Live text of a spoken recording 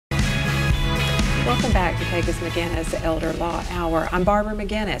Welcome back to Takacs McGinnis Elder Law Hour. I'm Barbara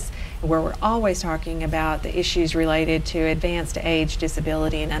McGinnis, where we're always talking about the issues related to advanced age,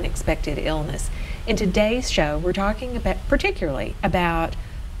 disability, and unexpected illness. In today's show, we're talking particularly about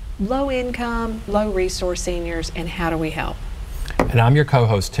low-income, low-resource seniors and how do we help. And I'm your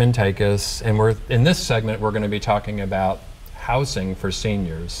co-host, Tim Takacs, and in this segment we're going to be talking about housing for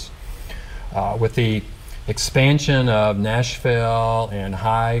seniors. With the expansion of Nashville and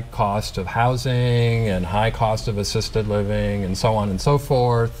high cost of housing and high cost of assisted living and so on and so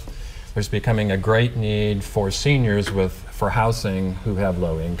forth, there's becoming a great need for seniors for housing who have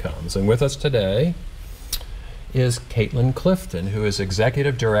low incomes. And with us today is Kaitlyn Clifton, who is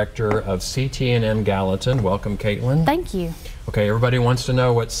Executive Director of CTandM Gallatin. Welcome, Kaitlyn. Thank you. Okay, everybody wants to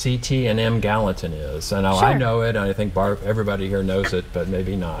know what CTandM Gallatin is. And Sure. I know it, and I think everybody here knows it, but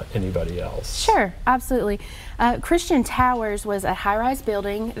maybe not anybody else. Sure, absolutely. Christian Towers was a high-rise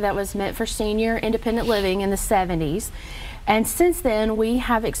building that was meant for senior independent living in the 70s. And since then, we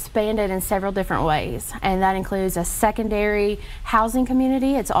have expanded in several different ways, and that includes a secondary housing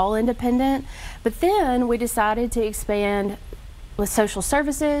community. It's all independent. But then we decided to expand with social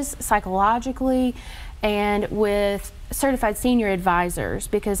services, psychologically, and with certified senior advisors,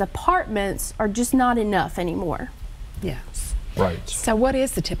 because apartments are just not enough anymore. Yes. Right. So what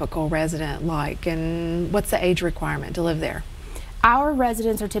is the typical resident like, and what's the age requirement to live there? Our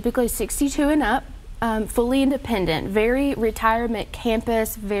residents are typically 62 and up. Fully independent, very retirement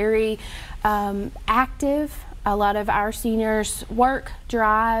campus, very active. A lot of our seniors work,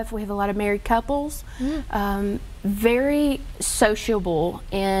 drive. We have a lot of married couples. Very sociable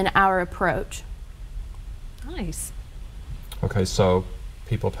in our approach. Nice. Okay, so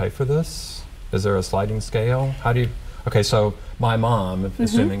people pay for this? Is there a sliding scale? How do you? Okay, so my mom,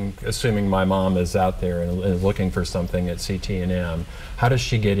 assuming my mom is out there and is looking for something at CTandM, how does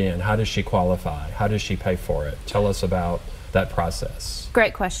she get in? How does she qualify? How does she pay for it? Tell us about that process.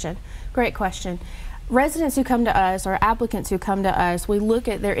 Great question. Great question. Residents who come to us, or applicants who come to us, we look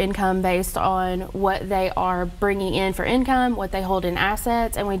at their income based on what they are bringing in for income, what they hold in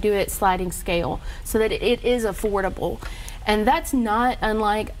assets, and we do it sliding scale so that it is affordable. And that's not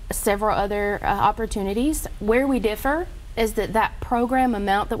unlike several other opportunities. Where we differ is that program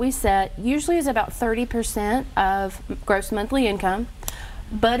amount that we set usually is about 30% of gross monthly income,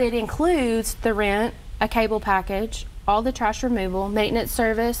 but it includes the rent, a cable package, all the trash removal, maintenance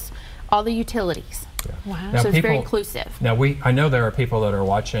service, all the utilities. Yeah. Wow. Now So it's very inclusive. Now I know there are people that are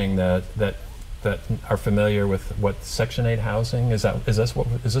watching that are familiar with what Section 8 housing is. Is this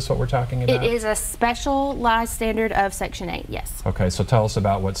what we're talking about? It is a specialized standard of Section 8, yes. Okay, so tell us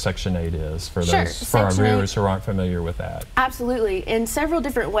about what Section 8 is for Sure. our viewers who aren't familiar with that. Absolutely. In several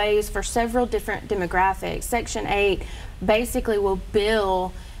different ways for several different demographics. Section 8 basically will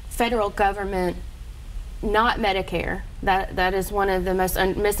bill federal government, not Medicare. That is one of the most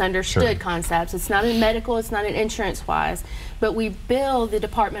misunderstood concepts. It's not in medical, it's not in insurance-wise, but we bill the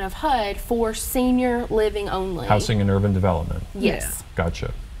Department of HUD for senior living only. Housing and Urban Development. Yes.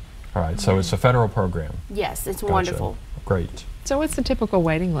 Gotcha. All right, so it's a federal program. Yes, it's Gotcha. wonderful. Great. So what's the typical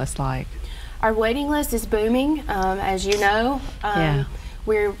waiting list like? Our waiting list is booming, as you know. Yeah.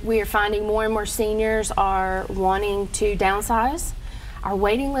 We are finding more and more seniors are wanting to downsize. Our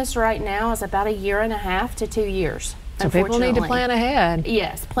waiting list right now is about 1.5 to 2 years. So people need to plan ahead.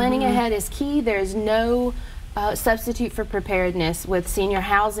 Yes, planning ahead is key. There is no substitute for preparedness with senior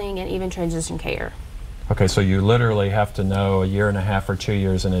housing and even transition care. Okay, so you literally have to know 1.5 or 2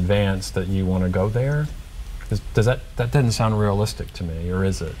 years in advance that you want to go there? That doesn't sound realistic to me, or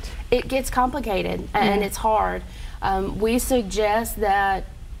is it? It gets complicated and it's hard. We suggest that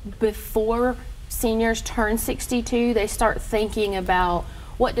before seniors turn 62, they start thinking about,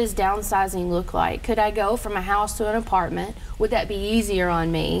 what does downsizing look like? Could I go from a house to an apartment? Would that be easier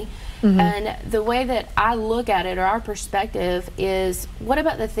on me? And the way that I look at it, or our perspective, is what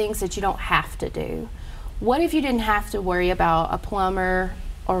about the things that you don't have to do? What if you didn't have to worry about a plumber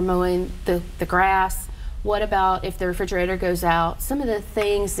or mowing the grass? What about if the refrigerator goes out? Some of the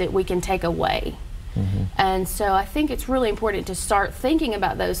things that we can take away. And so I think it's really important to start thinking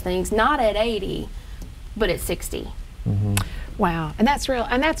about those things, not at 80, but at 60. Wow, and that's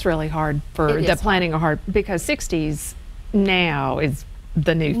really hard for the planning hard, because 60s now is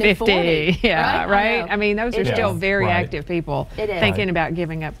the new 50. 40, yeah, right? I I mean, those are still very active people thinking about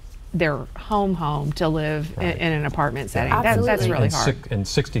giving up their home to live in an apartment setting. That's really hard. And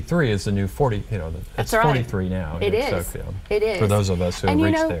 63 is the new 40, you know, it's 43 now. It is. So, it is. For those of us who have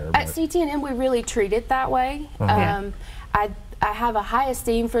reached there. At CTandM, we really treat it that way. have a high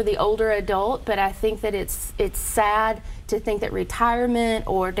esteem for the older adult, but I think that it's sad to think that retirement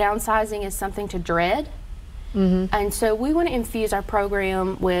or downsizing is something to dread. And so we want to infuse our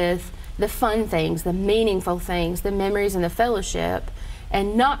program with the fun things, the meaningful things, the memories and the fellowship,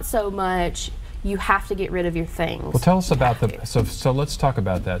 and not so much you have to get rid of your things. Well, tell us about so let's talk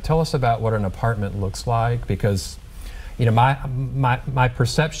about that. Tell us about what an apartment looks like, because you know, my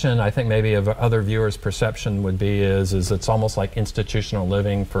perception, I think maybe of other viewers' perception would be is it's almost like institutional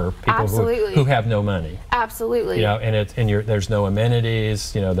living for people who have no money. Absolutely. You know, and there's no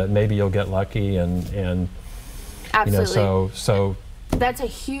amenities. You know, that maybe you'll get lucky and absolutely. You know, so that's a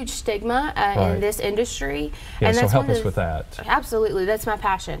huge stigma in this industry. Yeah, and that's so help us with that. Absolutely, that's my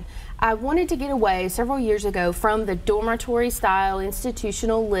passion. I wanted to get away several years ago from the dormitory style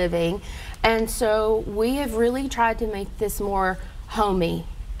institutional living, and so we have really tried to make this more homey.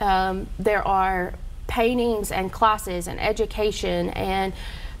 There are paintings and classes and education, and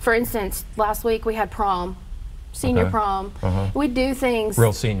for instance, last week we had prom, senior prom. We do things.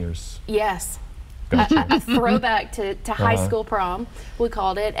 Real seniors. Yes. A throwback to high school prom, we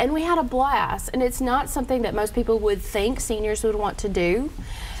called it, and we had a blast. And it's not something that most people would think seniors would want to do,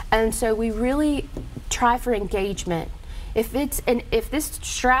 and so we really try for engagement. If this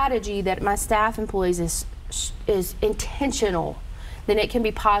strategy that my staff employs is intentional, then it can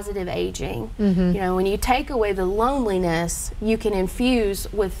be positive aging. You know, when you take away the loneliness, you can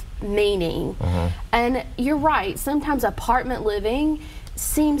infuse with meaning. And you're right, sometimes apartment living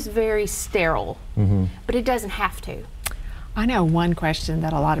seems very sterile, but it doesn't have to. I know one question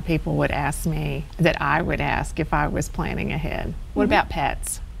that a lot of people would ask me, that I would ask if I was planning ahead. What about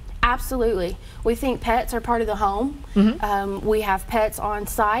pets? Absolutely. We think pets are part of the home. We have pets on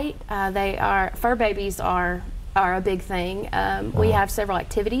site. Fur babies are a big thing. We have several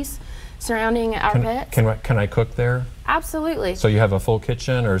activities surrounding our pets. Can I cook there? Absolutely. So you have a full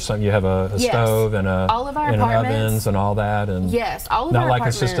kitchen, or you have a stove and all of our and apartments, ovens and all that, and yes, all of not our like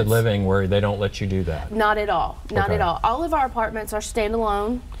apartments, assisted living where they don't let you do that. Not at all. Not at all. All of our apartments are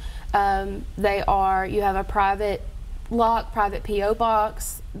standalone. You have a private lock, private PO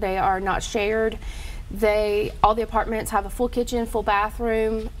box. They are not shared. All the apartments have a full kitchen, full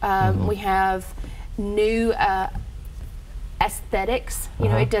bathroom. We have new aesthetics. You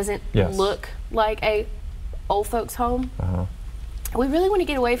know, it doesn't look like a old folks home. We really want to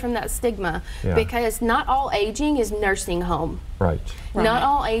get away from that stigma, because not all aging is nursing home. Right. Not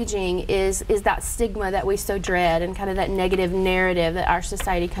all aging is that stigma that we so dread, and kind of that negative narrative that our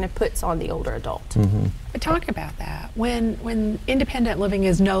society kind of puts on the older adult. But talk about that. When independent living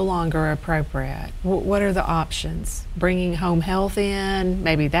is no longer appropriate, what are the options? Bringing home health in,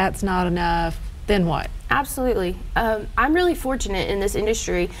 maybe that's not enough, then what? Absolutely. I'm really fortunate in this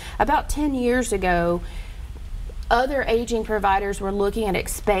industry. About 10 years ago, other aging providers were looking at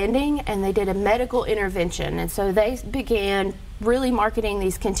expanding, and they did a medical intervention, and so they began really marketing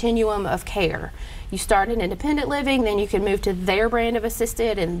these continuum of care. You start in independent living, then you can move to their brand of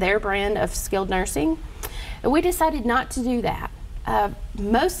assisted and their brand of skilled nursing. And we decided not to do that,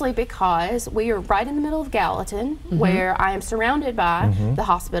 mostly because we are right in the middle of Gallatin, where I am surrounded by the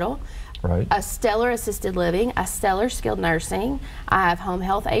hospital, a stellar assisted living, a stellar skilled nursing. I have home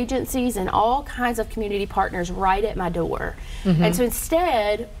health agencies and all kinds of community partners right at my door. And so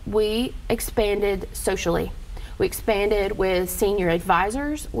instead, we expanded socially. We expanded with senior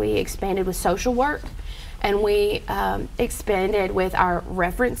advisors, we expanded with social work, and we expanded with our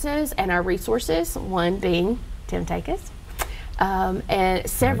references and our resources, one being Tim Takacs, and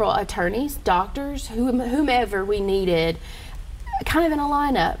several attorneys, doctors, whomever we needed, kind of in a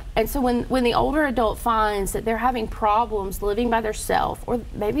lineup. And so when the older adult finds that they're having problems living by themselves, or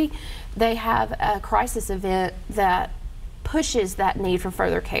maybe they have a crisis event that pushes that need for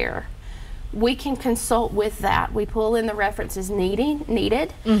further care, we can consult with that. We pull in the references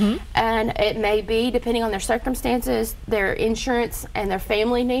needed, and it may be, depending on their circumstances, their insurance and their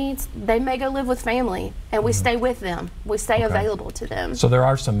family needs, they may go live with family, and we stay with them. We stay available to them. So there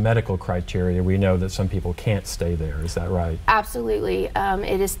are some medical criteria. We know that some people can't stay there. Is that right? Absolutely.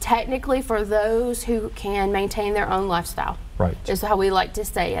 It is technically for those who can maintain their own lifestyle. Right. Is how we like to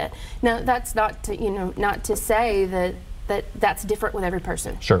say it. Now, that's not to, not to say that's different with every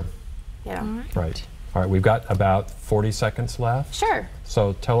person. Sure. Yeah. Right. All right. We've got about 40 seconds left. Sure.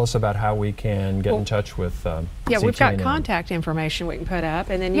 So tell us about how we can get in touch with we've got contact information we can put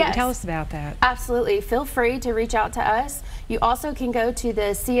up, and then you can tell us about that. Absolutely. Feel free to reach out to us. You also can go to the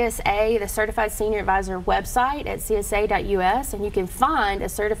CSA, the Certified Senior Advisor website at csa.us, and you can find a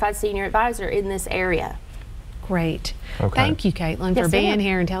Certified Senior Advisor in this area. Great. Okay. Thank you, Kaitlyn, for Yes, being ma'am.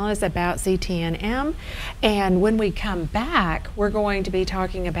 here and telling us about CTandM. And when we come back, we're going to be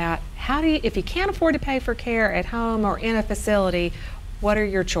talking about how do you, if you can't afford to pay for care at home or in a facility, what are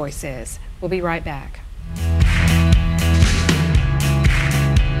your choices? We'll be right back.